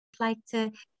like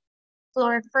to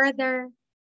explore further?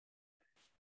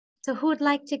 So who'd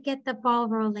like to get the ball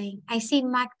rolling? I see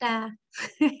Magda.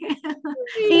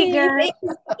 Eager. Thank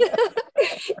you.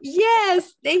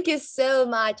 Yes, thank you so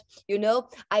much. You know,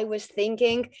 I was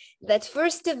thinking that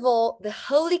first of all, the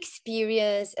whole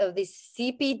experience of these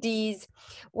CPDs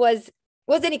was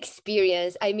an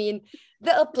experience. I mean,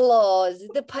 the applause,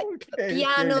 the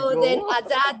piano, then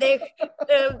Azadeh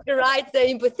writes the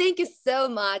input. Thank you so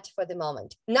much for the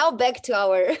moment. Now back to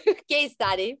our case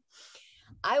study.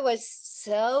 I was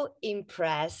so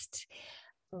impressed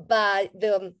by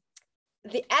the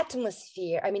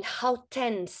atmosphere. I mean, how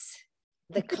tense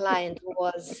the client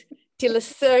was till a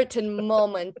certain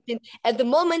moment. At the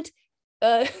moment,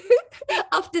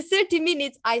 after 30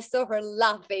 minutes, I saw her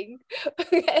laughing,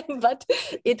 but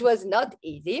it was not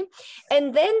easy.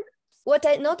 And then what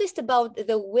I noticed about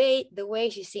the way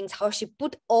she sings, how she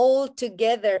put all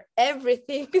together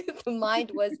everything the mind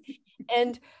was,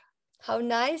 and how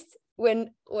nice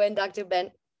when Dr.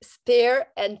 Ben spare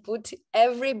and put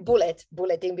every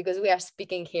bulleting, because we are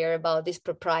speaking here about this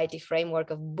propriety framework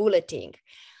of bulleting.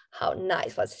 How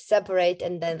nice was separate,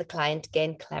 and then the client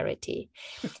gain clarity.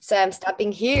 So I'm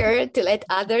stopping here to let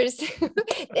others.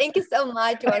 Thank you so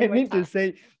much. I need to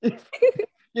say,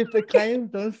 if the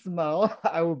client don't smile,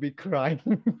 I will be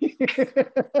crying.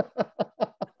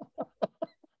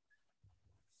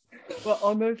 Well,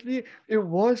 honestly, it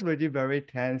was really very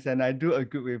tense, and I do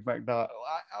agree with Magda.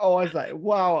 I was like,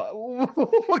 wow,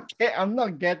 okay, I'm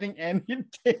not getting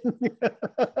anything.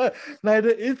 Neither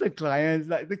is the clients.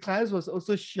 Like the clients was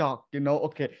also shocked,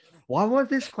 okay, what was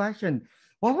this question?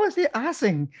 What was he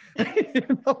asking?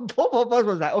 Both of us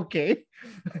was like, okay,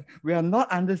 we are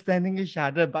not understanding each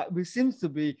other, but we seem to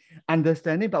be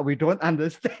understanding, but we don't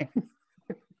understand.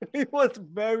 It was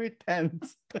very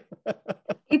tense.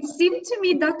 It seemed to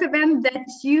me, Dr. Ben, that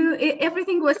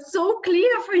everything was so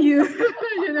clear for you,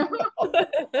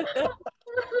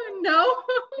 No.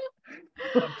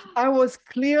 I was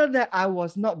clear that I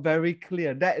was not very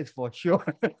clear. That is for sure.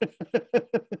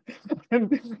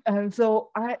 and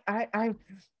so I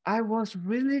was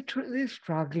really truly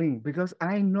struggling because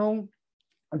I know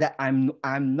that I'm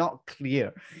not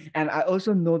clear, and I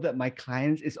also know that my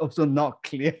clients is also not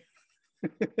clear.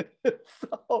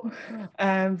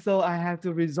 so I have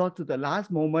to resort to the last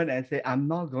moment and say I'm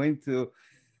not going to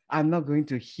hear. I'm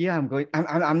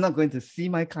not going to see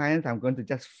my clients. I'm going to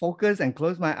just focus and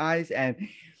close my eyes and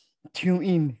tune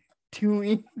in.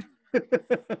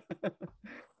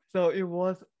 So it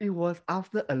was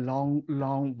after a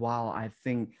long while, I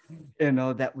think,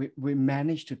 that we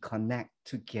managed to connect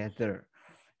together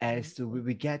as to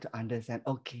we get to understand,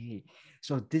 okay,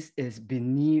 so this is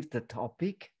beneath the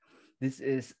topic, this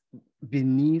is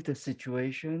beneath the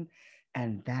situation,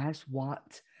 and that's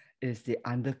what is the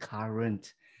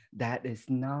undercurrent that is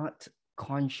not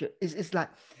conscious. It's like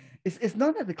it's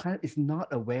not that the client is not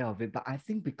aware of it, but I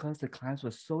think because the clients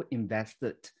were so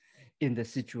invested in the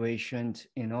situation,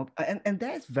 and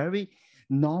that's very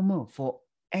normal for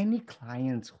any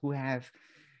clients who have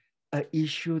an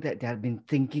issue that they have been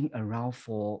thinking around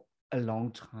for a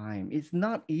long time. It's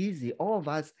not easy. All of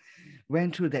us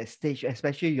went through that stage,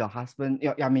 especially your husband,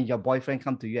 your boyfriend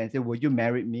come to you and say, will you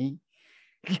marry me?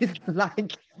 It's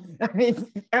like,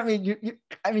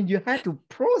 you had to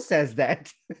process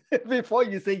that before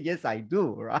you say, yes, I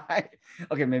do, right?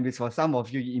 Okay, maybe for some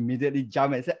of you, you immediately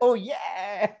jump and say, oh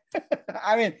yeah.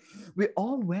 We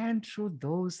all went through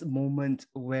those moments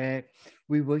where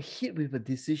we were hit with a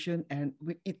decision, and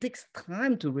it takes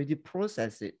time to really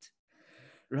process it,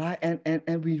 right?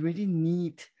 And we really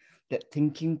need that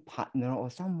thinking partner or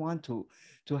someone to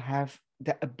have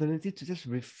the ability to just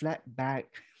reflect back,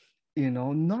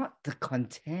 not the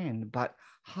content, but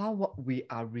how what we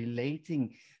are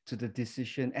relating to the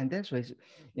decision. And that's why,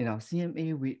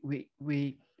 CMA,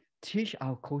 we teach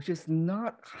our coaches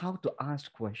not how to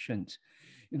ask questions.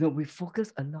 We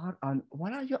focus a lot on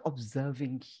what are you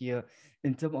observing here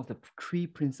in terms of the three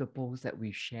principles that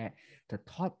we share: the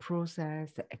thought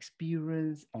process, the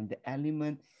experience, and the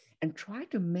element, and try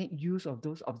to make use of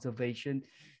those observations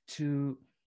to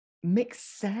make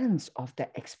sense of the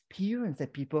experience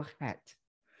that people had,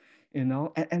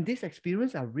 and these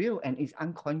experiences are real and it's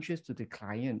unconscious to the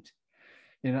client,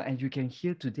 and you can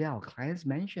hear today our clients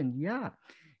mention, I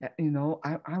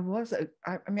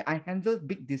handled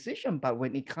big decision, but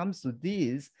when it comes to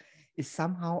this, it's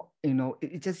somehow,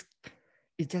 it just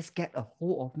get a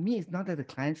hold of me. It's not that the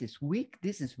client is weak.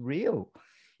 This is real.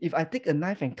 If I take a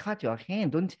knife and cut your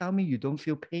hand, don't tell me you don't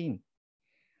feel pain.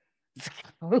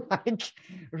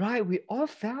 Right, we all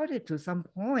felt it to some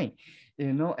point,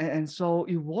 and so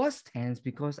it was tense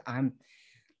because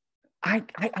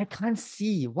I can't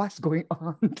see what's going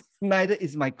on. Neither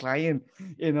is my client.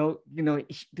 The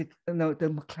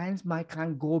client's mind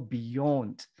can't go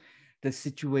beyond the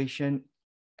situation,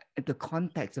 the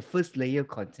context, the first layer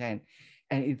content,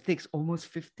 and it takes almost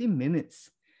 15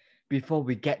 minutes before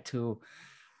we get to,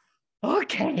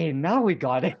 okay, now we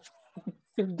got it.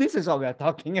 This is what we are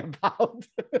talking about.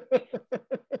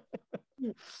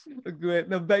 Good.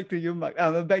 Now back to you, Mark.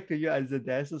 Back to you,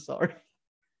 Azadeh. So sorry.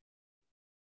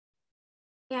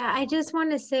 Yeah, I just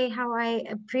want to say how I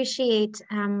appreciate,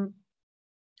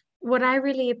 what I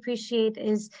really appreciate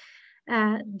is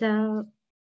the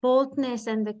boldness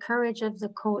and the courage of the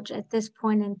coach at this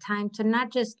point in time to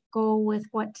not just go with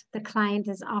what the client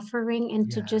is offering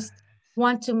and to just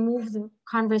want to move the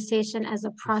conversation as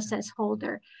a process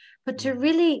holder, but to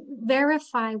really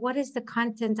verify what is the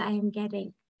content I am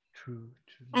getting. True.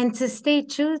 And to stay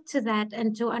true to that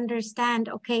and to understand,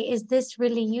 okay, is this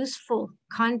really useful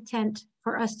content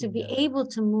for us to be able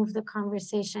to move the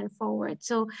conversation forward?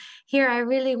 So here I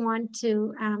really want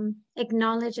to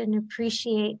acknowledge and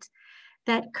appreciate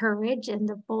that courage and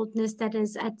the boldness that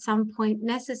is at some point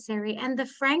necessary, and the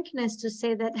frankness to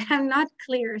say that I'm not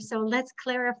clear, so let's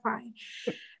clarify.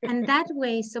 And that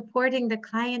way, supporting the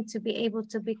client to be able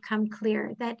to become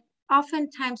clear, that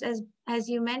oftentimes, as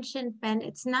you mentioned, Ben,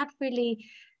 it's not really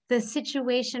the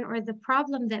situation or the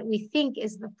problem that we think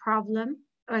is the problem,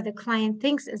 or the client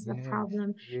thinks is the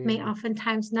problem, may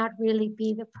oftentimes not really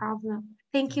be the problem.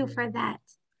 Thank you for that.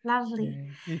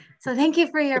 Lovely. So thank you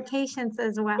for your patience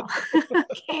as well.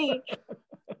 Okay.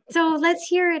 So let's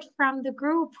hear it from the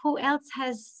group. Who else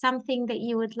has something that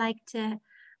you would like to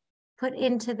put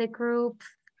into the group?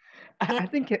 I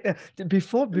think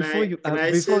before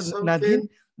something?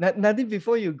 Nadine,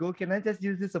 before you go, can I just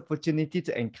use this opportunity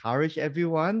to encourage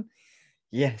everyone?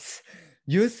 Yes,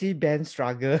 you see Ben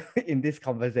struggle in this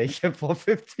conversation for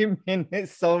 15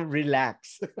 minutes, so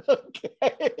relax.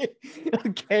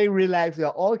 Okay, relax. We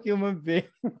are all human beings.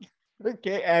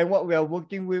 Okay, and what we are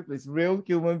working with is real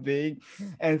human being.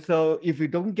 And so if you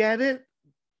don't get it,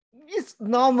 it's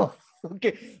normal.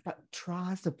 Okay, but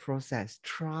trust the process,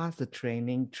 trust the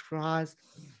training, trust,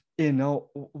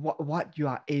 what you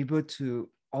are able to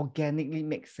organically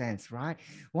make sense, right?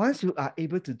 Once you are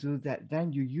able to do that,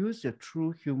 then you use your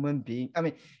true human being,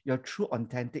 your true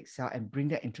authentic self, and bring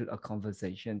that into a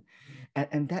conversation.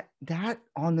 And that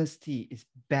honesty is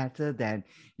better than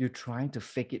you trying to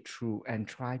fake it through and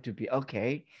try to be,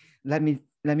 okay, let me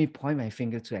point my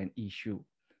finger to an issue.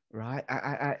 Right.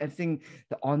 I think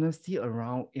the honesty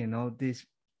around, this,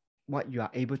 what you are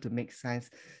able to make sense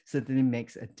certainly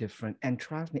makes a difference. And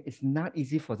trust me, it's not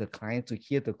easy for the client to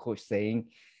hear the coach saying,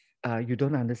 you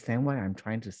don't understand what I'm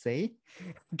trying to say.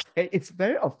 Okay. It's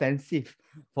very offensive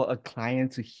for a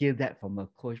client to hear that from a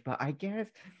coach. But I guess,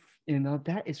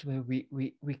 that is where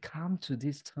we come to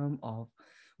this term of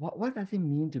what does it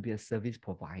mean to be a service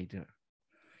provider?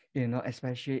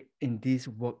 Especially in this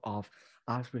work of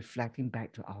us reflecting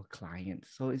back to our clients.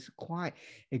 So it's quite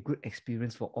a good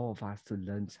experience for all of us to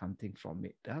learn something from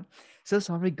it. So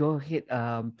sorry, go ahead.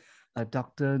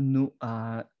 Dr.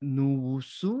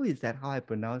 Nuwusu, is that how I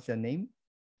pronounce your name?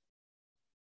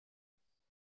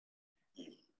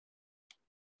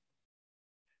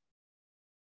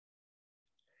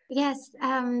 Yes,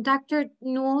 Dr.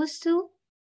 Nuwusu.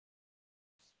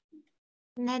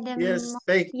 Yes,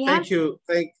 thank you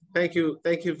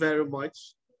very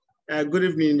much. Good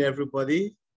evening,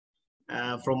 everybody,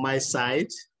 from my side.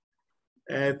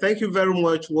 Thank you very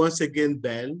much once again,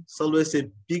 Ben. It's always a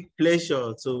big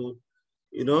pleasure to,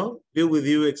 be with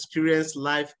you, experience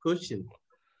life coaching.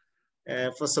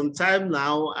 For some time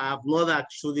now, I have not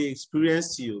actually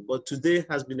experienced you, but today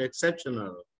has been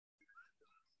exceptional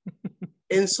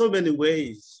in so many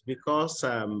ways, because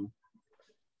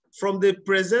from the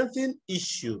presenting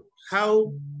issue,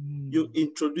 how you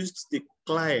introduced the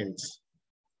client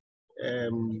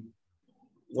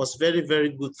was very, very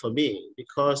good for me,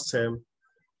 because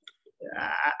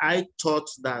I thought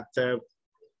that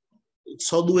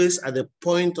it's always at the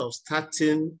point of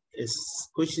starting a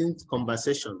coaching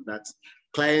conversation that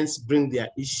clients bring their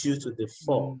issue to the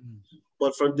fore.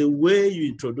 But from the way you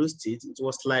introduced it, it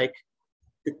was like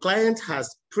the client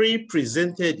has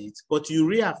pre-presented it, but you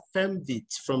reaffirmed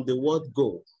it from the word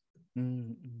go.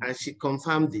 And she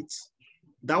confirmed it.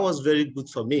 That was very good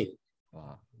for me.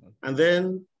 Wow. And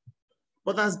then,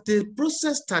 but as the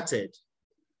process started,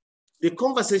 the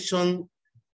conversation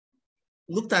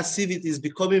looked as if it is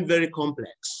becoming very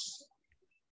complex.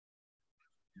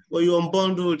 But you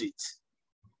unbundled it.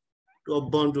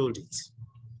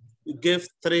 You gave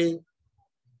 3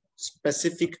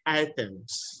 specific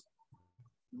items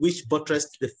which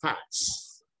buttressed the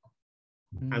facts.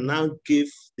 and now give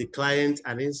the client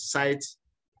an insight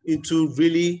into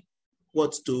really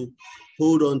what to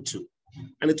hold on to.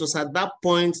 And it was at that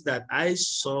point that I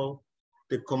saw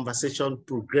the conversation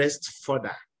progressed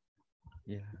further.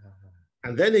 Yeah.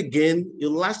 And then again, you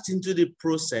latched into the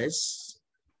process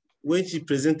when she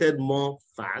presented more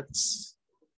facts.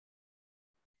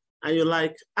 And you're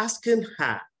like asking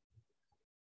her,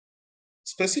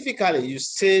 specifically, you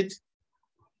said,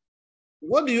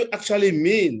 what do you actually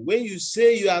mean when you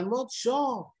say you are not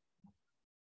sure?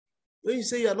 When you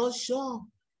say you are not sure.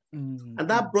 And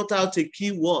that brought out a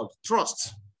key word,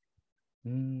 trust.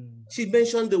 She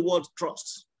mentioned the word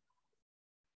trust.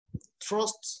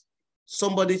 Trust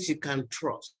somebody she can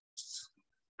trust.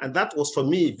 And that was for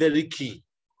me very key,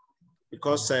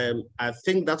 because I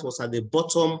think that was at the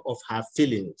bottom of her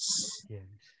feelings. Yes.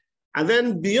 And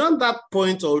then beyond that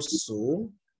point also,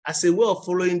 as a way of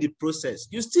following the process,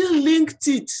 you still linked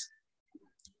it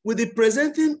with the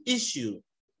presenting issue.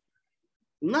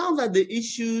 Now that the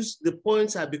issues, the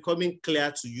points are becoming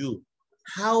clear to you,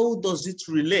 how does it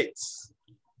relate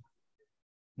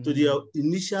to the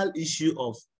initial issue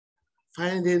of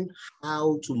finding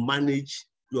how to manage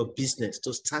your business,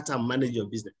 to start and manage your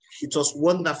business? It was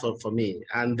wonderful for me.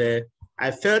 And I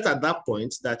felt at that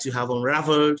point that you have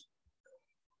unraveled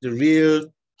the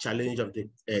real challenge of the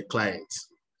client.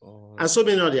 And so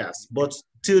many others. But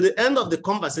till the end of the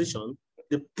conversation,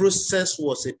 the process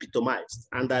was epitomized.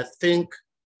 And I think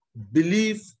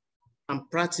belief and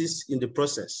practice in the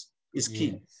process is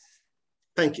key. Yes.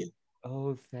 Thank you.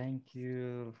 Oh, thank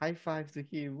you. High five to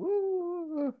him.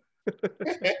 Woo!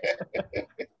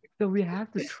 So we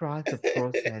have to trust the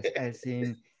process, as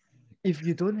in, if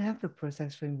you don't have the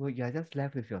process framework, you're just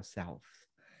left with yourself,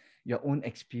 your own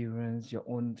experience, your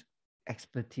own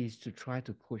expertise to try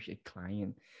to push a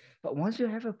client. But once you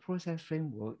have a process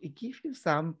framework, it gives you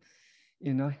some,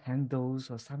 handles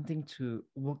or something to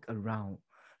work around.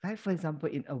 Like, for example,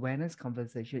 in awareness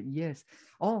conversation, yes,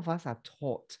 all of us are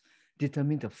taught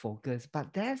determine the focus,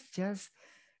 but that's just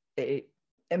the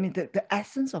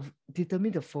essence of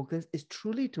determine the focus is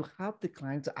truly to help the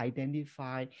client to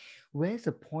identify where's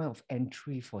the point of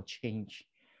entry for change,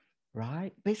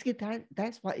 right? Basically,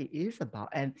 that's what it is about.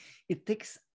 And it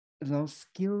takes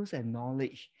skills and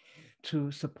knowledge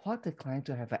to support the client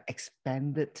to have an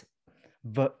expanded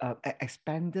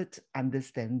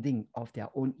understanding of their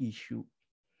own issue.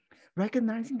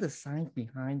 Recognizing the science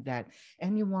behind that,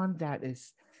 anyone that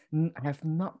have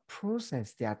not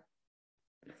processed their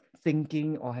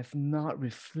thinking or have not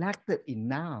reflected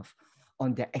enough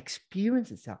on their experience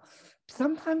itself.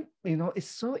 Sometimes, it's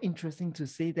so interesting to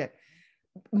see that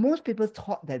most people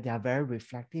thought that they are very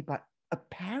reflective, but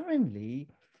apparently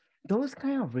those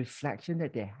kind of reflection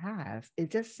that they have is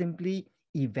just simply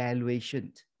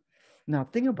evaluation. Now,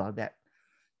 think about that.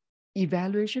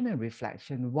 Evaluation and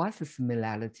reflection, what's the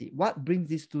similarity? What brings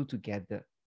these two together?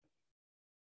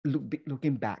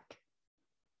 Looking back.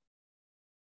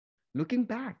 Looking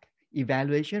back.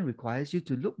 Evaluation requires you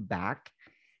to look back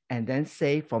and then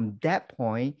say, from that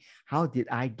point, how did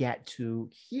I get to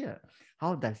here?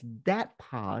 How does that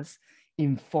past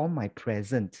inform my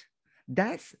present?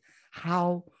 That's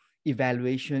how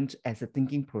evaluations as a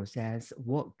thinking process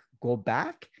work. Go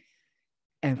back,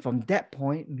 and from that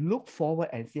point, look forward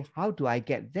and see, how do I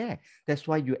get there? That's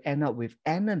why you end up with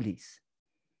analysis.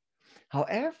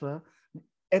 However,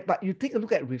 but you take a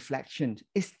look at reflection,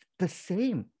 it's the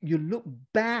same. You look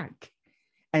back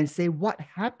and say, what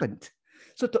happened?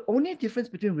 So the only difference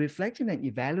between reflection and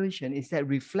evaluation is that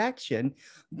reflection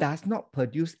does not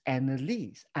produce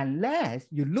analysis unless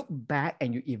you look back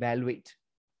and you evaluate.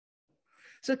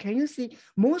 So can you see,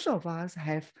 most of us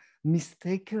have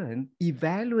mistaken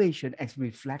evaluation as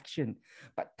reflection,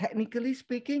 but technically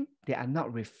speaking, they are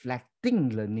not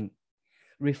reflecting learning.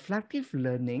 Reflective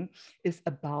learning is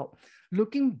about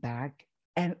looking back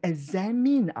and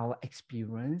examine our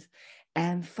experience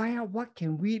and find out what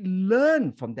can we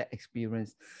learn from that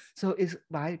experience. So it's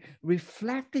by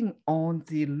reflecting on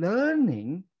the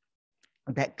learning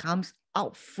that comes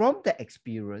out from the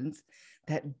experience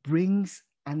that brings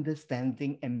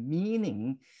understanding and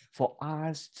meaning for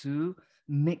us to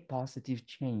make positive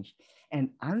change.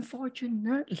 And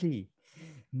unfortunately,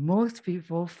 most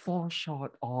people fall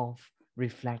short of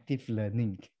reflective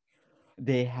learning.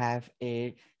 They have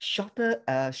a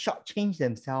shortchange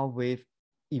themselves with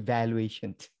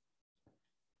evaluation.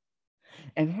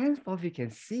 And henceforth, you can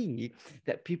see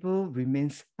that people remain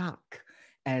stuck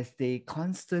as they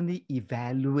constantly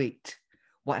evaluate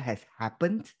what has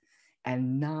happened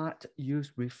and not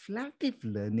use reflective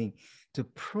learning to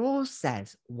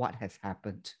process what has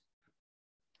happened.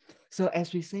 So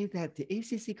as we say that the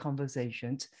ACC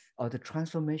conversations or the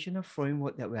transformational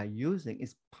framework that we are using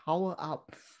is powered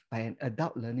up by an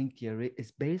adult learning theory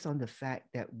is based on the fact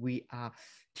that we are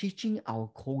teaching our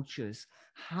coaches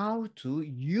how to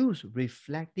use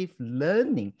reflective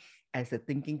learning as a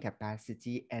thinking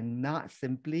capacity and not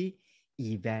simply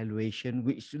evaluation,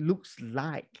 which looks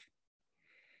like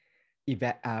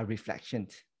reflection.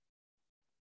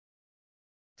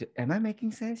 Am I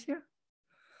making sense here?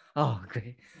 Oh,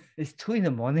 okay. It's 2 in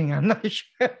the morning. I'm not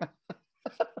sure.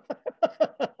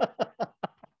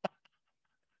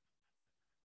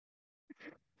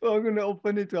 So I'm going to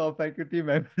open it to our faculty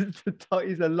members to talk.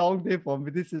 It's a long day for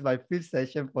me. This is my 5th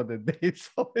session for the day,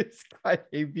 so it's quite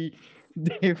heavy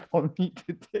day for me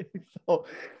today. So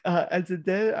as a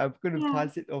day, I'm going to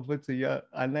pass it over to you,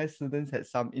 unless students had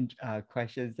some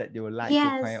questions that they would like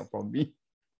to find out from me.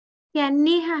 Yeah,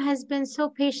 Neha has been so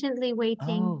patiently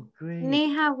waiting. Oh, great.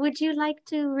 Neha, would you like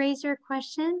to raise your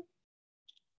question?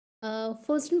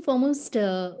 First and foremost,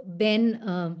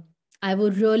 Ben, I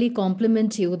would really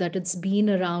compliment you that it's been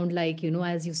around, like,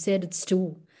 as you said, it's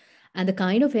 2. And the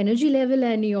kind of energy level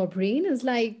in your brain is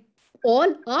like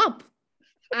all up.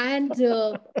 And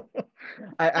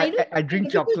I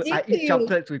drink chocolate. I eat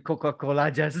chocolates with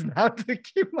Coca-Cola just now to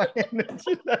keep my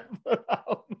energy level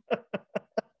up.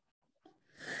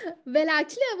 Well,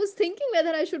 actually, I was thinking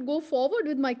whether I should go forward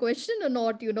with my question or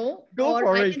not, Go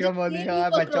for it. Come on, Neha.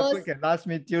 My chocolate can last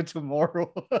me till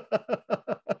tomorrow.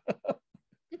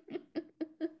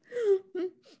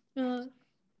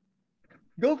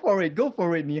 Go for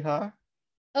it, Neha.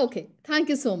 Okay, thank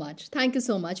you so much. Thank you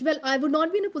so much. Well, I would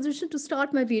not be in a position to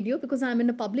start my video because I'm in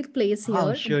a public place here.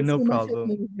 Oh, sure, no problem.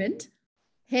 Movement.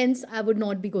 Hence, I would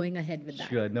not be going ahead with that.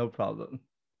 Sure, no problem.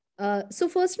 So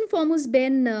first and foremost,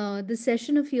 Ben, this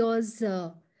session of yours,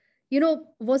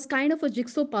 was kind of a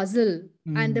jigsaw puzzle.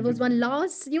 And there was one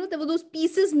last, there were those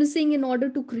pieces missing in order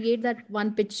to create that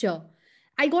one picture.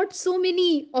 I got so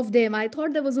many of them. I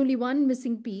thought there was only one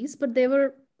missing piece, but there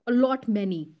were a lot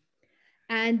many.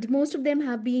 And most of them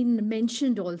have been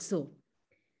mentioned also.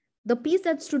 The piece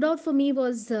that stood out for me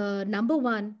was number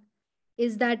 1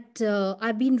 is that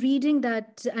I've been reading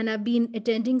that and I've been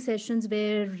attending sessions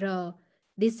where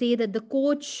they say that the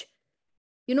coach,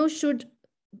 should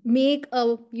make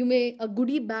a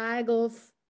goodie bag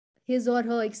of his or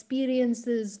her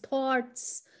experiences,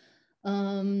 thoughts,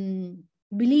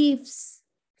 beliefs,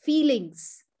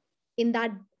 feelings in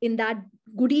that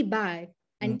goodie bag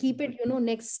and keep it,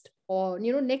 next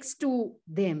to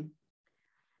them.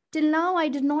 Till now, I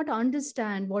did not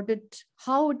understand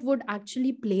how it would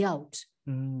actually play out.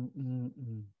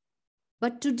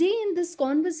 But today in this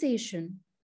conversation,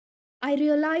 I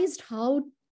realized how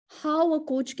a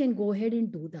coach can go ahead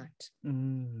and do that,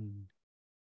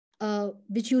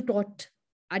 which you taught.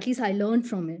 At least I learned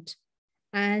from it.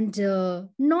 And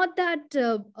not that,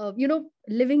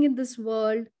 living in this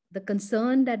world, the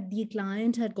concern that the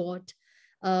client had got,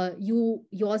 you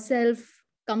yourself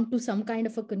come to some kind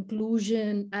of a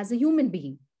conclusion as a human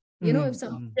being. If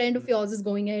some friend of yours is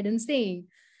going ahead and saying,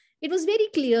 it was very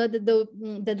clear that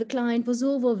the client was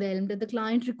overwhelmed, that the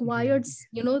client required,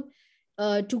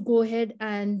 to go ahead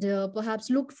and perhaps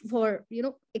look for,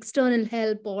 external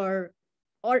help or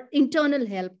internal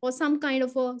help or some kind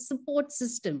of a support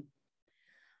system.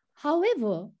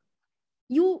 However,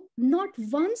 you not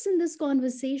once in this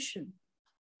conversation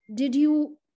did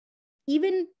you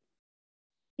even,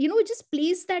 just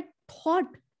place that thought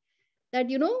that,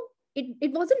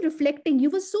 it wasn't reflecting. You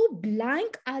were so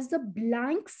blank as a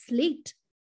blank slate.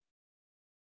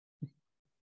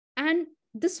 And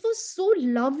this was so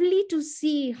lovely to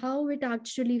see how it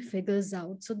actually figures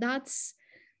out. So that's,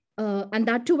 and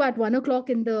that too at 1 o'clock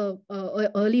in the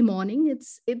early morning.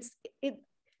 It's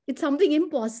something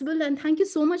impossible. And thank you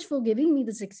so much for giving me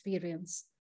this experience.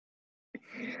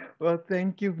 Well,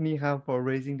 thank you, Neha, for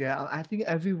raising that. I think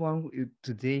everyone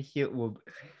today here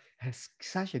has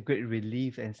such a great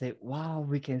relief and say, wow,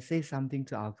 we can say something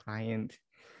to our client,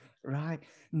 right?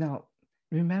 Now,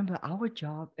 remember, our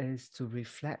job is to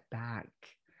reflect back,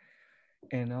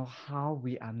 how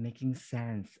we are making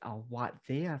sense of what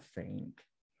they are saying,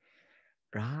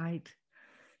 right?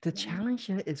 The challenge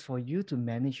here is for you to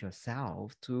manage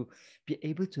yourself, to be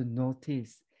able to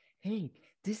notice, hey,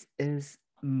 this is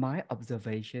my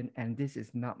observation and this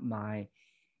is not my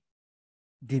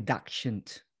deduction.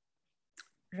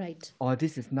 Right. Or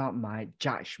this is not my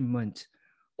judgment,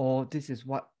 or this is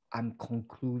what I'm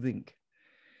concluding.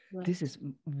 Right. This is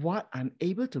what I'm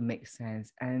able to make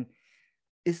sense. And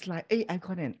it's like, hey, I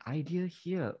got an idea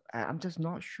here. I'm just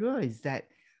not sure is that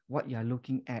what you're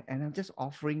looking at. And I'm just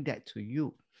offering that to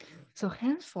you. So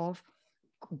henceforth,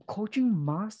 coaching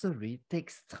mastery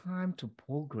takes time to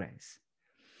progress.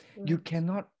 Right. You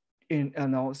cannot,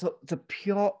 so the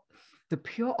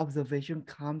pure observation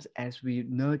comes as we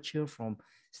nurture from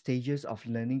stages of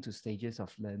learning to stages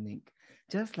of learning.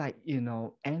 Just like,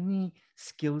 any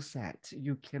skill set,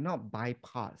 you cannot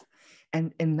bypass.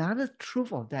 And another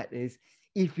truth of that is,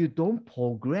 if you don't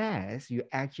progress, you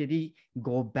actually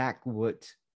go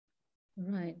backwards.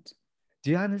 Right.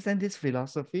 Do you understand this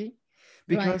philosophy?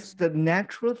 Because the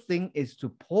natural thing is to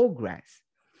progress.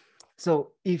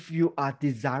 So if you are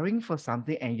desiring for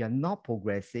something and you're not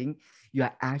progressing, you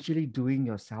are actually doing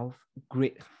yourself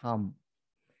great harm,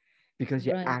 because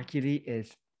you actually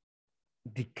is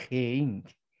decaying.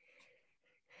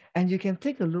 And you can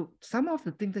take a look, some of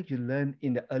the things that you learned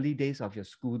in the early days of your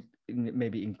school,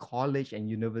 maybe in college and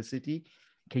university,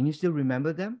 can you still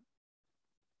remember them?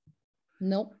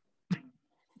 No.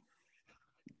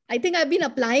 I think I've been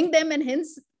applying them, and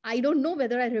hence I don't know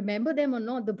whether I remember them or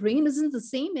not. The brain isn't the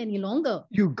same any longer.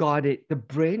 You got it. The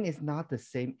brain is not the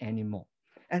same anymore,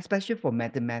 especially for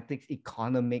mathematics,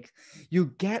 economics.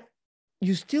 You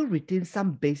still retain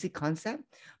some basic concept,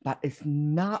 but it's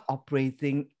not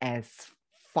operating as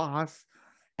fast,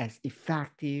 as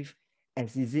effective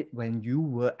as is it when you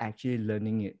were actually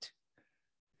learning it.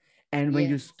 And when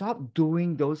you stop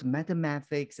doing those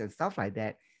mathematics and stuff like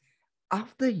that,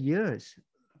 after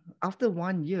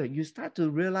 1 year, you start to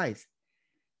realize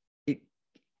it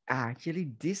actually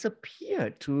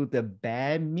disappeared to the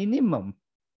bare minimum.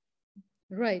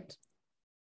 Right.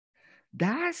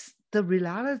 That's the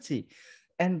reality.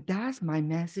 And that's my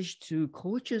message to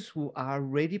coaches who are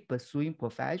already pursuing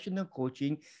professional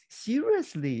coaching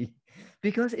seriously,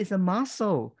 because it's a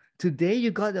muscle. Today you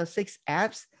got your 6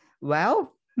 abs.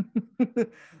 Well,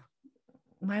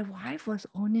 my wife was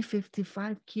only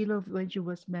 55 kilos when she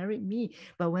was married me,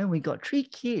 but when we got 3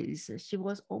 kids, she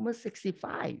was almost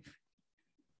 65.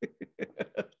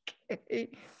 Okay.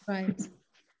 Right.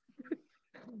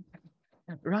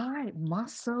 Right.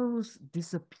 Muscles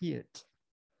disappeared.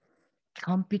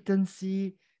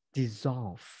 Competency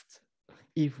dissolved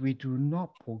if we do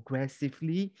not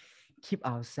progressively keep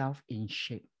ourselves in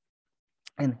shape.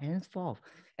 And henceforth,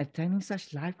 attending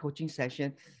such life coaching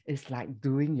session is like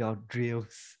doing your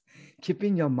drills,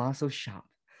 keeping your muscles sharp,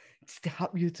 to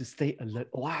help you to stay alert.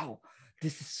 Wow,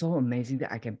 this is so amazing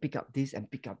that I can pick up this and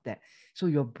pick up that. So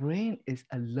your brain is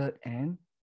alert and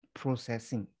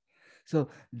processing. So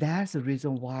that's the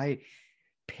reason why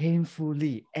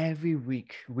painfully every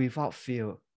week without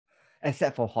fail,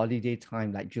 except for holiday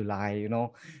time like July,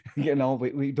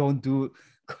 we don't do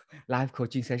live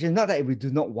coaching sessions. Not that we do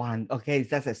not want, okay, it's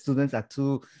just that students are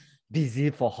too busy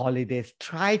for holidays.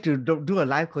 Try to do a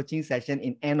live coaching session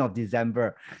in end of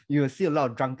December. You will see a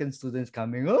lot of drunken students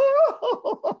coming.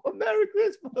 Oh, Merry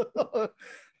Christmas.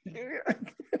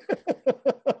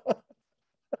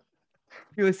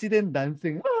 You will see them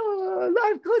dancing. Oh,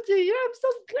 live coaching. Yeah, I'm so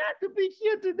glad to be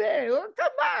here today. Oh,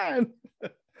 come on.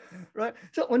 Right.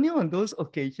 So only on those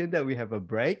occasions that we have a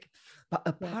break. But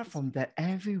apart from that,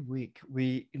 every week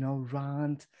we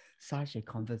run such a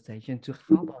conversation to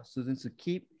help our students to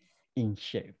keep in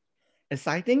shape.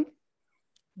 Exciting?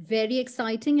 Very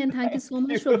exciting, and thank you so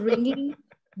much for bringing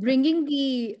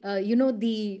the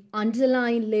the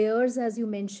underlying layers, as you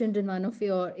mentioned in one of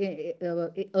your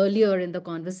earlier in the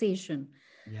conversation.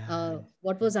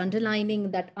 What was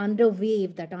underlining that under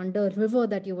wave, that under river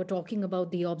that you were talking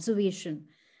about, the observation.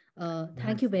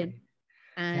 Thank you, Ben.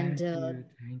 And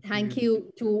thank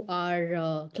you to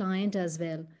our client as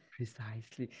well.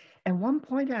 Precisely. And one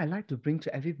point that I like to bring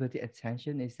to everybody's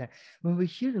attention is that when we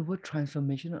hear the word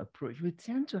transformational approach, we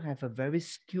tend to have a very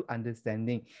skewed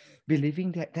understanding,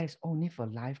 believing that that's only for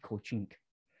life coaching.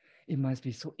 It must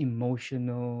be so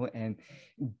emotional and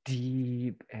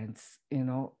deep, and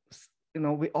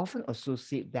we often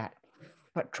associate that.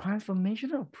 But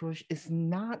transformational approach is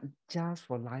not just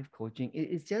for life coaching. It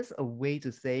is just a way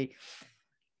to say,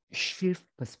 shift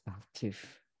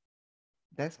perspective.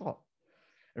 That's all.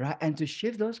 Right? And to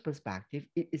shift those perspectives,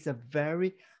 it is a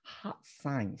very hard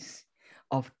science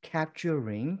of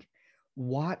capturing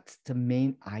what the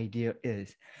main idea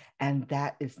is. And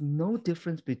that is no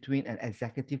difference between an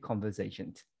executive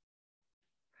conversation.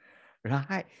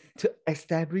 Right? To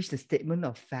establish the statement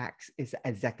of facts is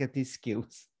executive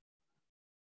skills.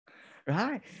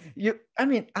 Right?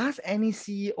 Ask any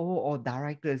CEO or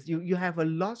directors, you have a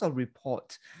lot of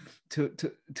reports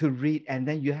to read, and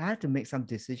then you have to make some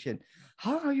decision.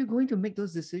 How are you going to make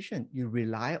those decisions? You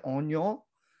rely on your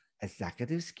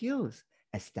executive skills,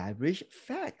 establish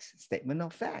facts, statement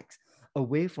of facts,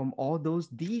 away from all those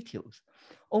details.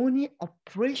 Only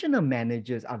operational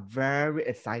managers are very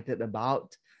excited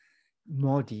about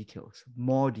more details,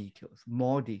 more details,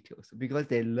 more details, because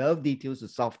they love details to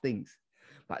solve things.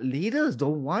 But leaders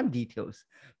don't want details.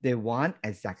 They want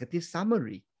executive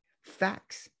summary,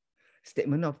 facts,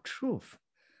 statement of truth.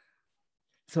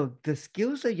 So the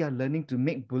skills that you're learning to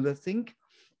make bullet think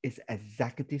is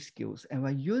executive skills. And we're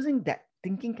using that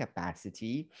thinking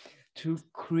capacity to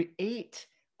create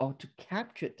or to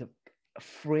capture the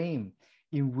frame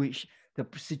in which the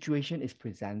situation is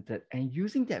presented. And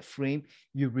using that frame,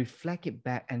 you reflect it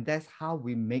back, and that's how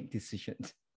we make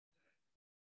decisions.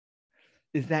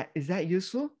 Is that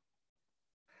useful?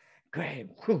 Great.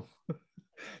 Cool.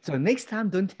 So next time,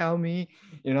 don't tell me,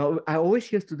 I always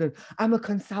hear students, I'm a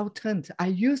consultant. I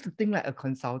used to think like a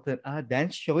consultant. Then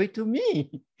show it to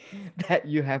me that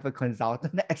you have a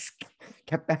consultant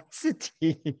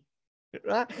capacity,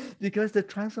 right? Because the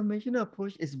transformational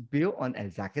approach is built on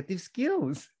executive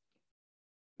skills.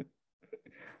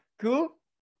 Cool?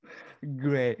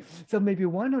 Great. So maybe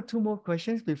one or two more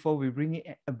questions before we bring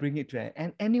it to an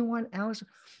end. Anyone else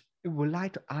would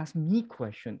like to ask me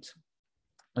questions?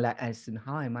 Like, as in,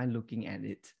 how am I looking at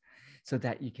it, so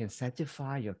that you can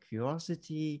satisfy your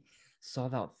curiosity,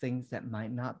 sort out things that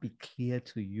might not be clear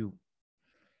to you.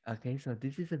 Okay, so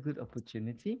this is a good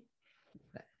opportunity.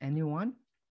 Anyone?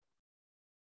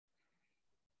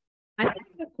 I don't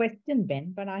have a question,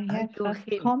 Ben, but I have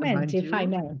a comment, Manju, if I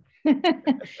may.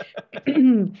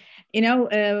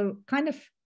 Kind of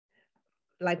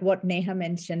like what Neha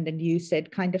mentioned and you said,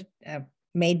 kind of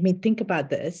made me think about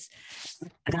this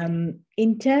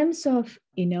in terms of,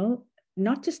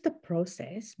 not just the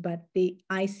process, but the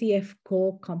ICF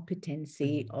core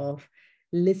competency of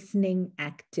listening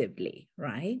actively,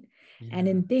 right? Yeah. And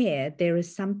in there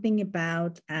is something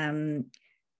about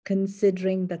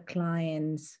considering the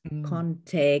client's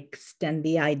context and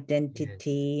the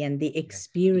identity and the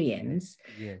experience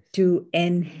to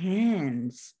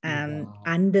enhance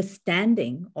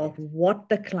understanding of what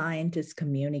the client is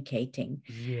communicating.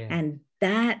 And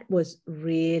that was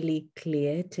really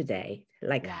clear today,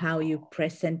 like how you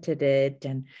presented it,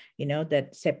 and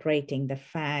that separating the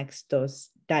facts, those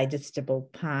digestible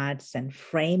parts, and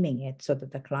framing it so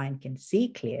that the client can see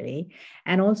clearly,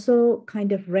 and also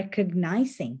kind of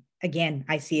recognizing, again,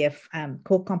 ICF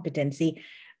core competency,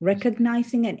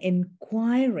 recognizing and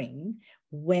inquiring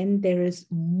when there is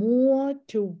more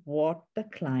to what the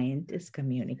client is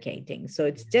communicating. So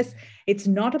it's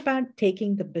not about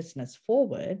taking the business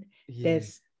forward.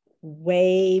 There's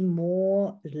way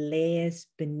more layers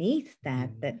beneath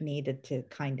that needed to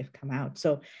kind of come out.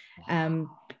 So,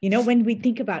 when we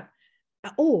think about,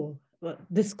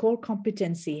 this core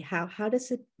competency,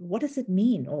 what does it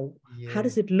mean? Or how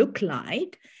does it look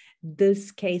like? This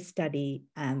case study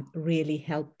really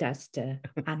helped us to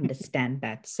understand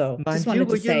that. So Manju, just wanted to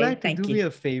would say you like to thank do you. me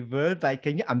a favor? Like,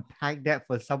 can you unpack that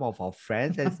for some of our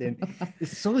friends? As in,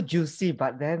 it's so juicy,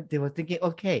 but then they were thinking,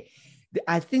 okay,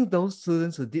 I think those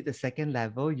students who did the second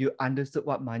level, you understood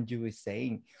what Manju is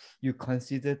saying. You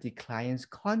consider the client's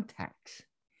context,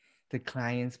 the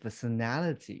client's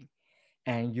personality,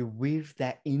 and you weave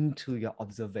that into your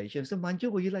observation. So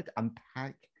Manju, would you like to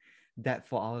unpack that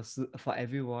for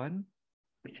everyone?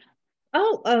 I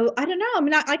don't know. I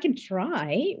mean, I can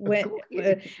try.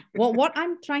 What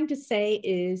I'm trying to say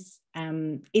is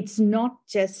it's not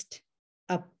just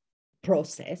a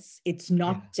process. It's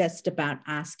not just about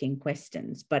asking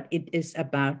questions, but it is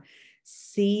about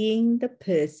seeing the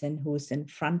person who's in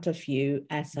front of you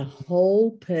as a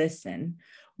whole person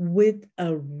with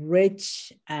a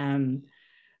rich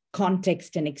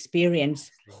context and experience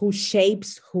who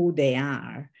shapes who they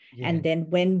are. And then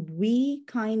when we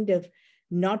kind of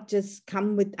not just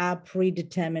come with our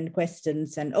predetermined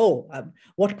questions and,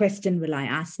 what question will I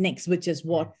ask next, which is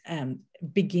what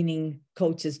beginning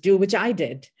coaches do, which I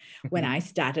did when I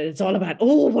started. It's all about,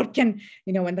 what can,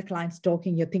 when the client's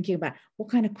talking, you're thinking about what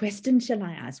kind of question shall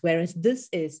I ask? Whereas this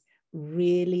is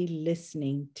really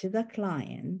listening to the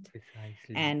client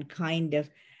and kind of,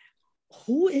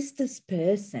 who is this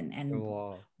person and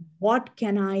what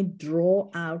can I draw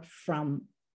out from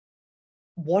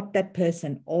what that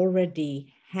person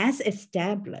already has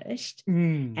established,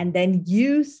 and then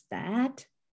use that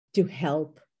to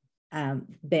help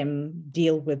them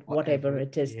deal with whatever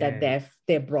it is that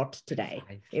they're brought today.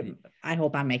 I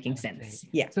hope I'm making sense.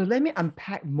 Yeah. So let me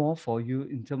unpack more for you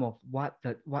in terms of what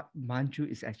Manju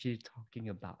is actually talking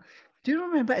about. Do you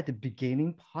remember at the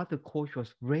beginning part, the coach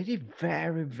was really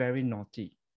very, very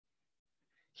naughty.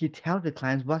 He tells the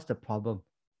clients what's the problem.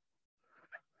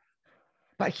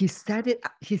 But he set it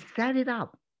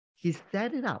up.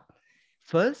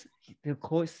 First, the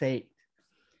coach said,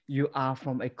 you are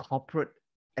from a corporate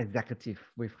executive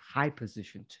with high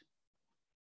positions.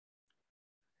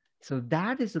 So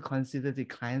that is to consider the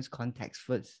client's context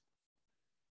first.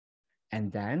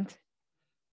 And then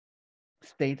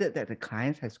stated that the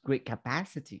client has great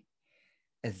capacity,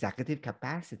 executive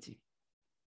capacity.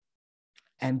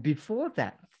 And before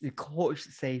that, the coach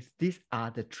says, these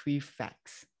are the 3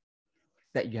 facts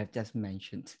that you have just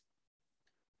mentioned.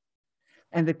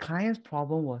 And the client's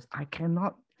problem was, I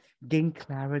cannot gain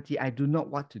clarity. I do not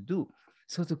know what to do.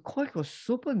 So the coach was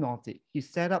super naughty. He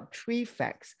set up 3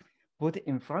 facts, put it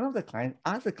in front of the client,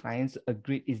 asked the clients to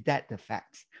agree, is that the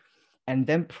facts? And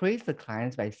then praise the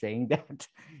clients by saying that,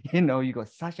 you got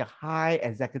such a high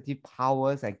executive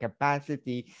powers and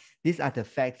capacity. These are the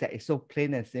facts that is so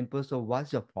plain and simple. So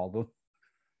what's your problem?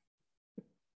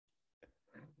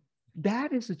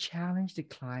 That is to challenge the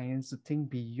clients to think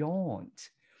beyond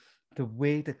the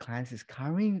way the client is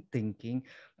currently thinking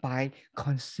by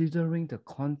considering the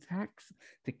context,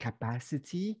 the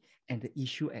capacity, and the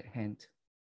issue at hand.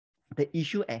 The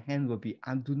issue at hand will be,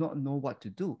 I do not know what to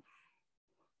do.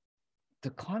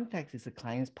 The context is the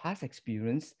client's past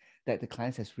experience that the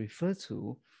client has referred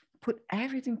to, put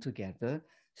everything together,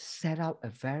 set out a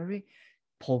very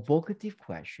provocative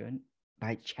question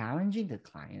by challenging the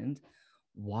client.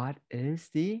 What is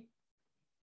the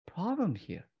problem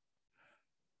here?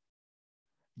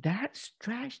 That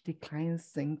stretched the client's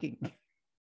thinking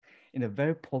in a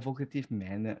very provocative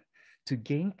manner to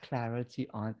gain clarity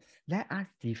on, let us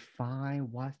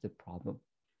define what's the problem.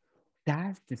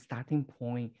 That's the starting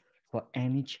point for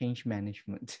any change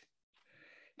management.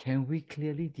 Can we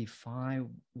clearly define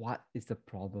what is the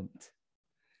problem?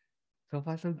 So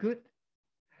far, so good?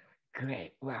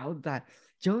 Great, well done.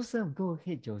 Joseph, go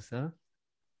ahead, Joseph.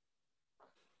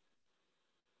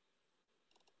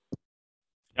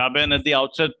 Yeah, Ben, at the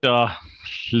outset,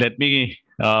 let me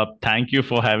thank you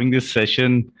for having this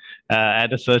session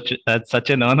at such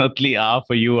an unearthly hour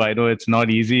for you. I know it's not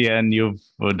easy, and you've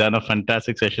done a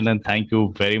fantastic session, and thank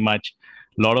you very much.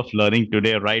 A lot of learning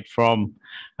today, right from,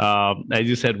 as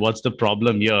you said, what's the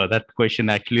problem here? That question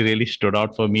actually really stood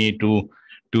out for me to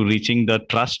reaching the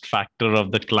trust factor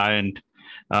of the client.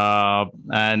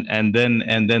 And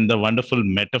then the wonderful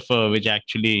metaphor which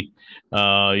actually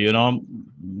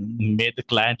made the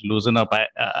client loosen up.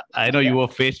 I know you were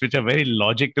faced with a very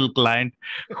logical client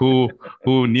who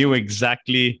knew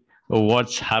exactly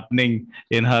what's happening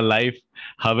in her life,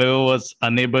 however was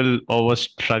unable or was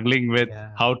struggling with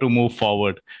how to move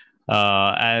forward.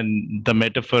 And the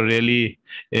metaphor really,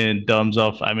 in terms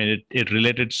of, it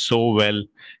related so well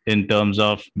in terms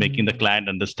of making the client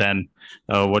understand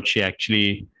what she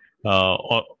actually,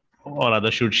 or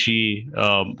rather, should she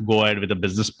go ahead with a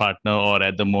business partner, or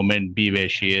at the moment be where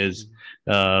she is,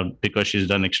 because she's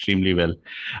done extremely well.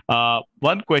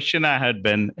 One question I had,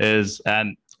 Ben, is,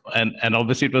 and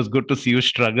obviously it was good to see you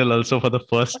struggle also for the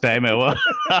first time ever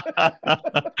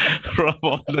from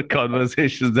all the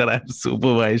conversations that I've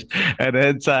supervised, and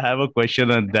hence I have a question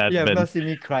on that. You have not seen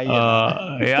me cry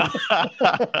yet. Yeah.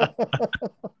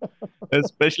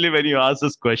 Especially when you asked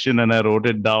this question and I wrote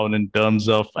it down in terms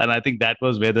of, and I think that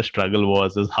was where the struggle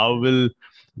was, is how will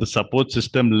the support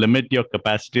system limit your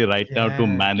capacity right now to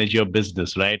manage your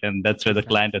business, right? And that's where the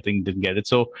client, I think, didn't get it.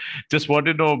 So just want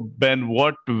to know, Ben,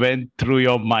 what went through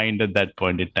your mind at that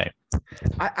point in time?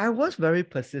 I was very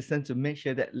persistent to make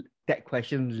sure that that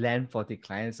question land for the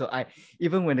client. So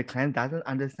even when the client doesn't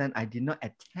understand, I did not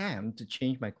attempt to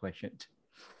change my question.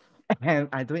 And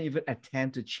I don't even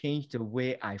attempt to change the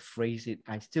way I phrase it.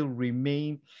 I still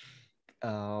remain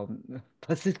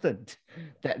persistent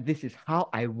that this is how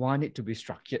I want it to be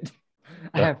structured.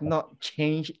 I have not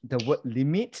changed the word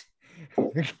limit.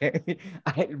 Okay,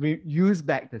 I use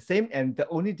back the same, and the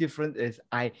only difference is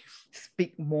I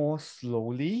speak more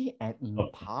slowly and in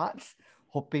parts,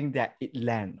 hoping that it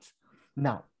lands.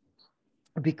 Now,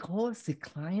 because the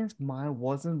client's mind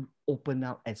wasn't opened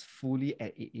up as fully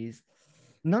as it is,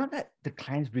 not that the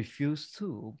clients refuse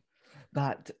to,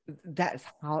 but that's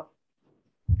how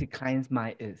the client's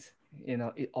mind is.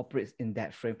 It operates in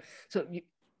that frame. So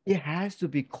it has to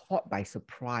be caught by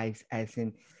surprise, as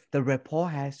in the rapport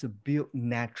has to build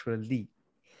naturally.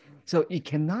 So it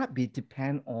cannot be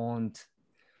depend on,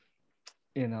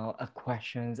 a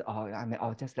questions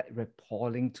or just like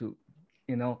rapporting to,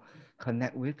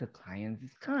 connect with the client.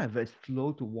 It's kind of very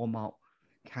slow to warm up,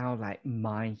 kind of like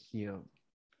mind here.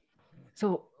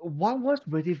 So what was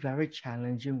really very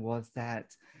challenging was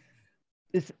that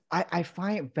I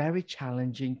find it very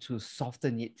challenging to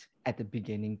soften it at the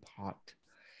beginning part.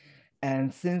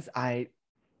 And since I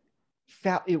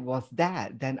felt it was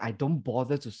that, then I don't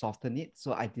bother to soften it.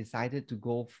 So I decided to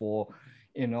go for,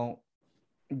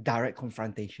 direct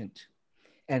confrontation,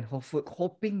 and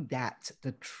hoping that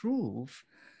the truth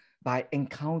by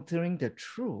encountering the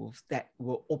truth that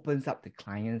will opens up the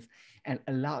clients and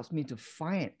allows me to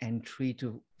find an entry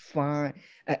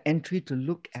to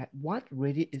look at what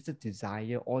really is the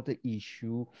desire or the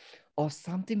issue or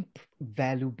something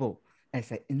valuable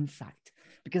as an insight,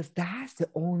 because that's the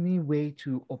only way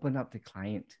to open up the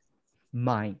client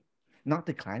mind, not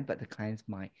the client, but the client's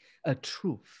mind, a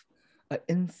truth, an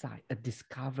insight, a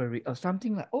discovery, or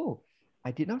something like, oh,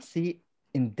 I did not see it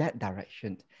in that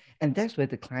direction. And that's where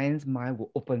the client's mind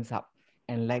will opens up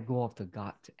and let go of the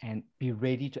guard and be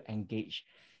ready to engage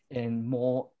in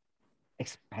more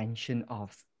expansion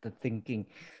of the thinking.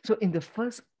 So in the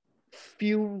first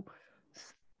few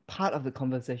part of the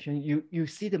conversation, you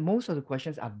see that most of the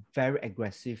questions are very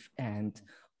aggressive and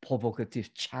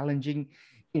provocative, challenging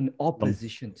in all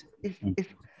positions.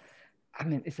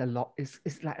 It's a lot.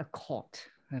 It's like a court.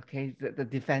 Okay, the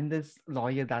defender's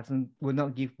lawyer will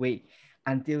not give way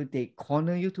until they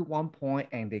corner you to one point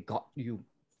and they got you.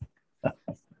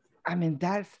 I mean,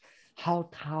 that's how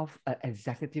tough an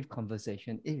executive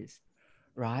conversation is,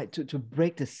 right? To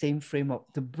break the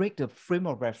frame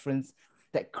of reference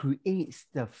that creates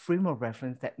the frame of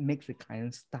reference that makes the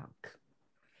client stuck,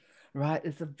 right?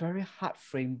 It's a very hard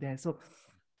frame there. So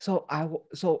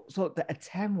the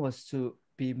attempt was to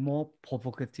be more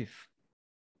provocative,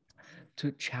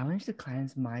 to challenge the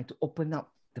client's mind, to open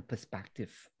up the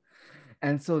perspective.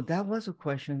 And so that was the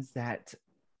questions that,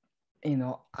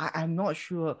 I'm not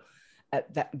sure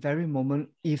at that very moment,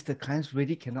 if the clients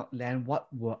really cannot land, what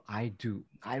will I do?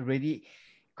 I really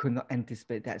could not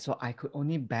anticipate that. So I could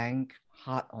only bank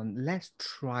hard on, let's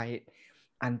try it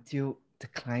until the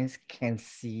clients can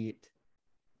see it.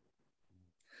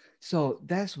 So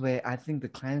that's where I think the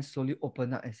clients slowly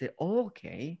open up and say, oh,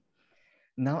 okay,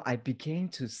 now I began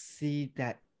to see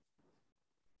that,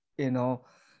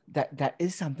 that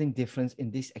is something different in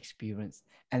this experience.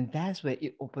 And that's where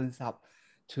it opens up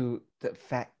to the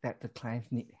fact that the clients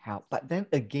need help. But then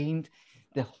again,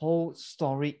 the whole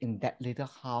story in that later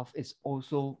half is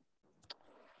also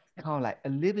kind of like a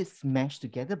little bit smashed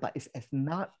together, but it's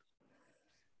not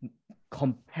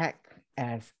compact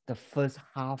as the first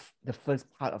half, the first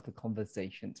part of the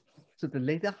conversation. So the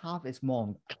later half is more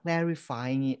on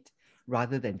clarifying it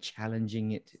rather than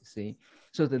challenging it, you see.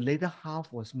 So the later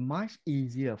half was much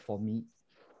easier for me.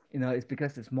 It's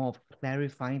because it's more of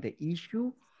clarifying the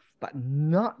issue, but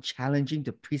not challenging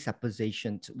the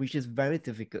presuppositions, which is very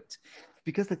difficult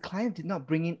because the client did not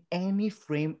bring in any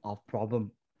frame of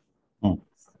problem.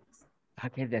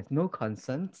 Okay, there's no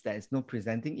concerns, there's no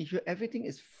presenting issue. Everything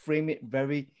is framed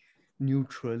very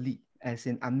neutrally, as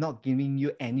in I'm not giving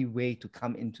you any way to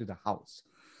come into the house.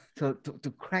 So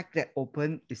to crack that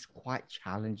open is quite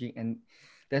challenging, and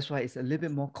that's why it's a little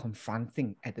bit more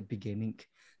confronting at the beginning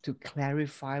to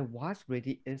clarify what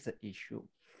really is the issue.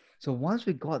 So once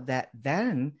we got that,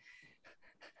 then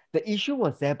the issue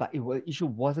was there, but the issue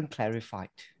wasn't clarified.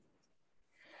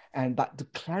 But to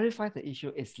clarify the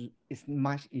issue is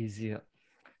much easier.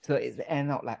 So it's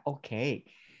end up like, okay,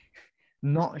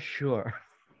 not sure.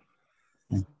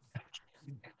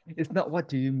 It's not what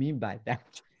do you mean by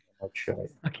that? Not sure.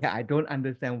 Okay, I don't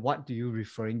understand. What do you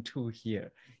referring to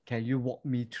here? Can you walk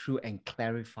me through and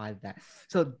clarify that?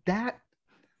 So that,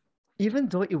 even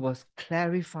though it was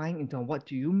clarifying into what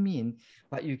do you mean,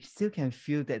 but you still can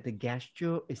feel that the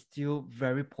gesture is still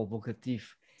very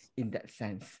provocative in that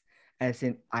sense. As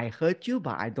in, I heard you,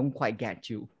 but I don't quite get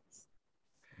you.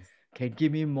 Okay,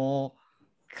 give me more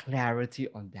clarity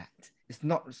on that. It's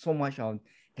not so much on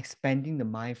expanding the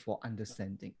mind for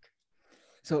understanding.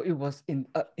 So it was in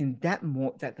that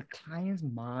mode that the client's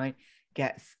mind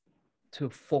gets to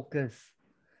focus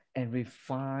and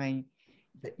refine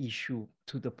the issue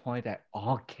to the point that,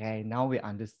 okay, now we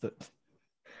understood.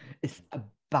 It's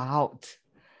about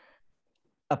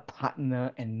a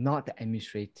partner and not the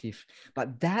administrative.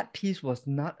 But that piece was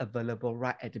not available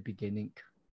right at the beginning.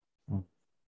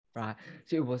 Right?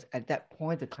 So it was at that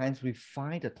point the clients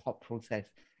refined the thought process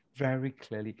very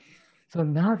clearly. So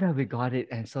now that we got it,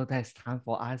 and so that's time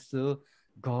for us to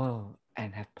go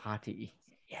and have party.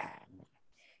 Yeah.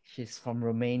 She's from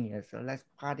Romania, so let's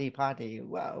party.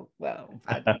 Wow, party. Wow.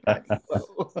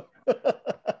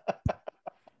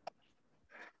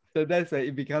 So that's where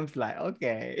it becomes like,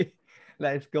 okay,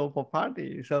 let's go for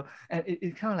party. So, and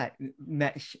it kind of like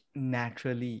match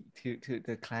naturally to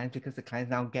the client, because the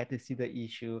clients now get to see the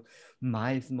issue,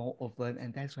 mind is more open,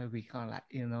 and that's why we kind of like,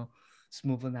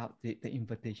 smoothen out the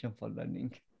invitation for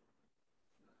learning.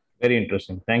 Very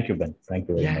interesting. Thank you, Ben. Thank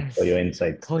you very much for your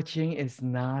insights. Coaching is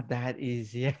not that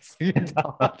easy as we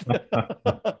thought.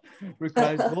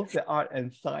 Requires both the art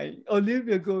and science.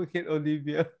 Olivia, go ahead,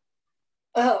 Olivia.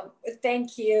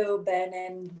 Thank you, Ben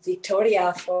and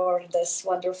Victoria, for this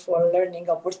wonderful learning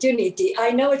opportunity.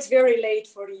 I know it's very late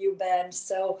for you, Ben,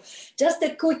 so just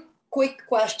a quick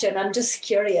question. I'm just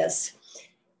curious.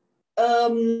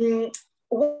 What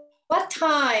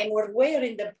time or where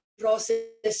in the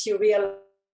process you realized?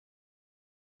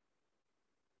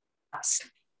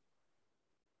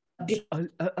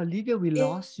 Olivia, we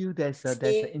lost you. There's an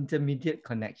intermediate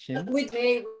connection. We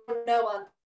may know,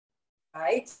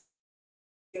 right?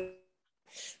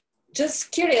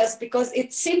 Just curious, because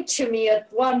it seemed to me at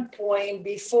one point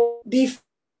before you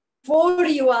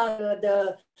answer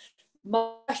the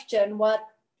question,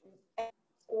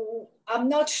 I'm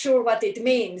not sure what it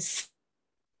means.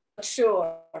 Not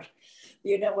sure.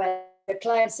 You know, when the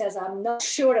client says, I'm not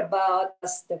sure about,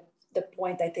 that's the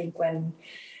point, I think,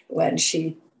 when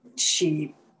she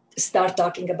start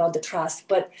talking about the trust.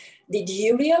 But did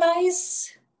you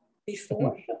realize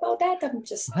before about that? I'm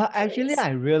just actually, I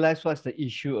realized what's the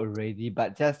issue already,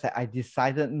 but just that I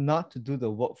decided not to do the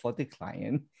work for the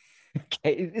client.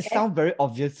 Okay, it sounds very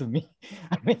obvious to me.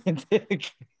 I mean,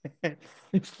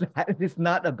 it's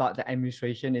not about the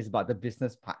administration, it's about the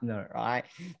business partner, right?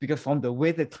 Because from the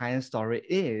way the client story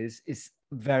is, it's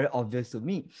very obvious to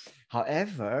me.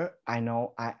 However, I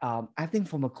know I think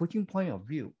from a coaching point of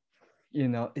view, you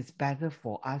know, it's better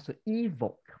for us to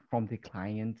evoke from the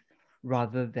client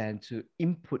rather than to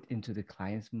input into the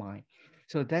client's mind.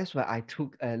 So that's why I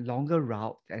took a longer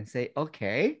route and say,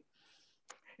 okay,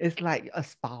 it's like a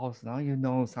spouse, no? You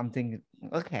know something,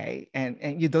 okay,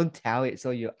 and you don't tell it,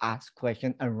 so you ask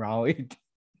questions around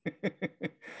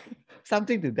it.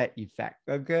 Something to that effect,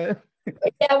 okay?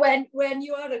 Yeah, when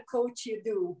you are a coach, you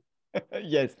do.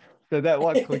 Yes, so that's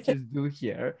what coaches do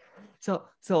here. So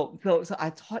I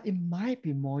thought it might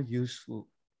be more useful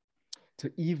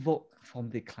to evoke from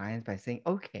the clients by saying,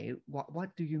 okay,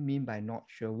 what do you mean by not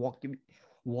sure? Walk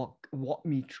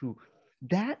me through.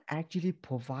 That actually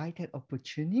provided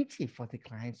opportunity for the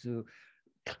clients to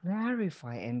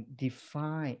clarify and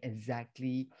define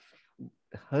exactly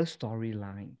her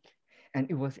storyline. And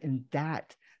it was in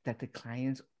that the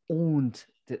clients owned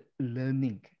the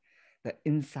learning, the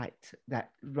insight that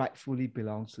rightfully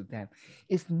belongs to them.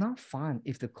 It's not fun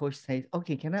if the coach says,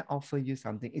 okay, can I offer you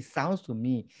something? It sounds to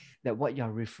me that what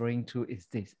you're referring to is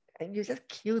this. And you just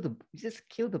kill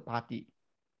the party.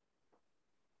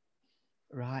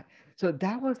 Right. So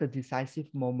that was a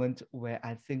decisive moment where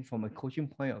I think from a coaching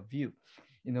point of view,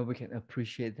 you know, we can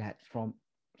appreciate that from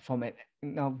an,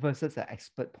 you know, versus an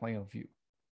expert point of view.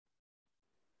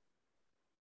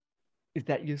 Is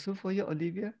that useful for you,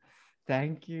 Olivia?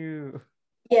 Thank you.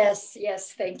 Yes,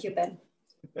 thank you, Ben.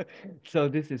 So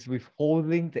this is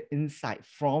withholding the insight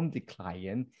from the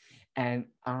client and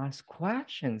ask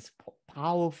questions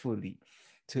powerfully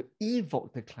to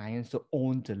evoke the clients to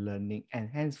own the learning and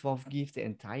henceforth give the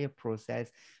entire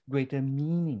process greater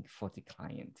meaning for the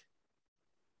client.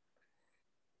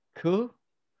 Cool?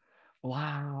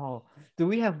 Wow. Do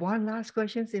we have one last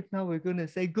question? If not, we're going to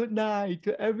say good night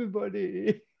to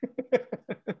everybody.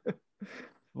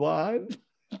 1,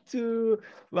 2.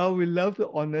 Well, we love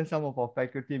to honor some of our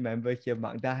faculty members here.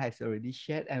 Magda has already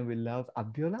shared, and we love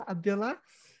Abdullah. Abdullah,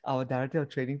 our Director of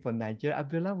Training for Nigeria.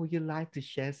 Abdullah, would you like to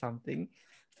share something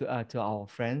to our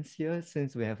friends here,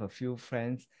 since we have a few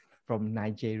friends from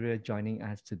Nigeria joining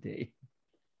us today?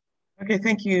 Okay,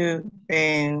 thank you.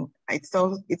 And it's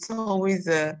always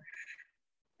a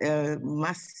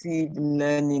massive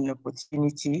learning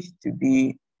opportunity to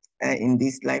be in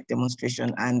this live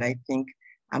demonstration. And I think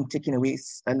I'm taking away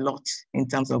a lot in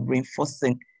terms of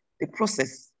reinforcing the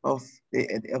process of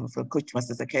Coach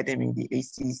Masters Academy, the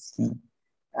ACC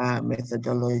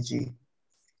methodology.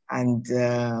 And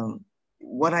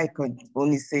what I could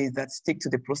only say is that stick to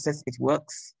the process, it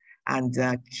works, and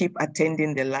keep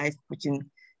attending the live coaching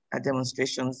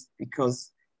demonstrations,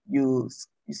 because you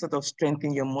sort of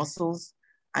strengthen your muscles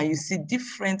and you see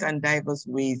different and diverse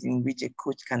ways in which a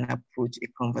coach can approach a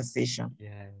conversation.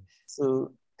 Yes.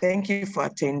 So thank you for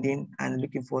attending, and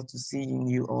looking forward to seeing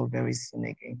you all very soon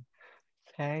again.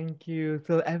 Thank you.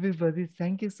 So everybody,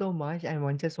 thank you so much. And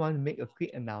I just want to make a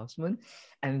quick announcement,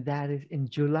 and that is in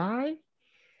July,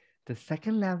 the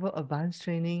second level advanced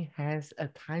training has a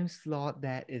time slot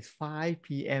that is 5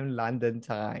 p.m. London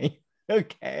time.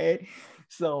 Okay,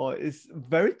 so it's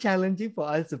very challenging for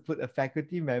us to put a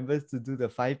faculty members to do the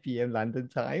 5 p.m. London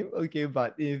time. Okay,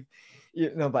 but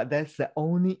but that's the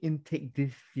only intake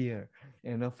this year.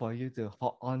 for you to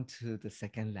hold on to the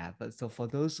second level. So for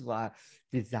those who are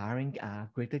desiring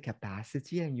greater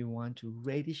capacity and you want to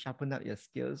really sharpen up your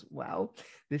skills, well,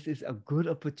 this is a good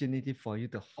opportunity for you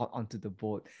to hold on to the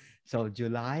boat. So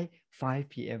July, 5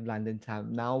 p.m. London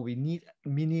time. Now we need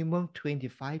minimum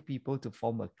 25 people to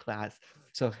form a class.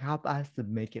 So help us to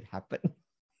make it happen.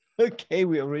 Okay,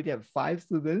 we already have 5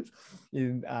 students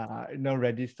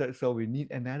registered, so we need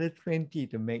another 20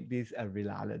 to make this a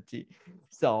reality.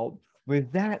 So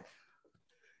with that,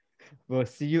 we'll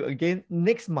see you again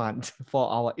next month for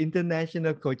our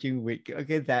International Coaching Week.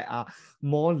 Okay, there are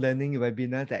more learning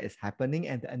webinars that is happening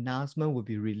and the announcement will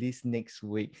be released next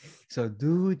week. So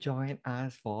do join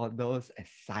us for those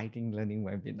exciting learning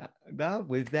webinars. Now,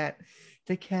 with that,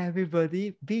 take care,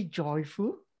 everybody. Be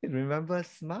joyful. Remember,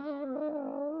 smile.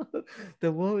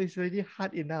 The world is already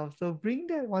hard enough. So bring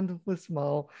that wonderful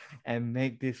smile and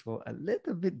make this world a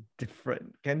little bit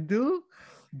different. Can do?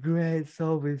 Great.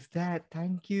 So with that,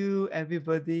 thank you,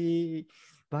 everybody.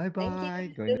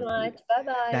 Bye-bye. Thank you so much.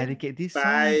 Bye-bye. Dedicate this song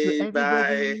to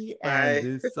everybody.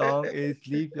 And this song is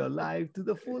Live Your Life to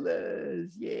the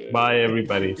Fullest. Yay. Bye,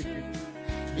 everybody.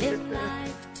 Live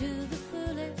life to the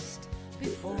fullest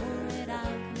before it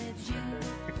outlives you.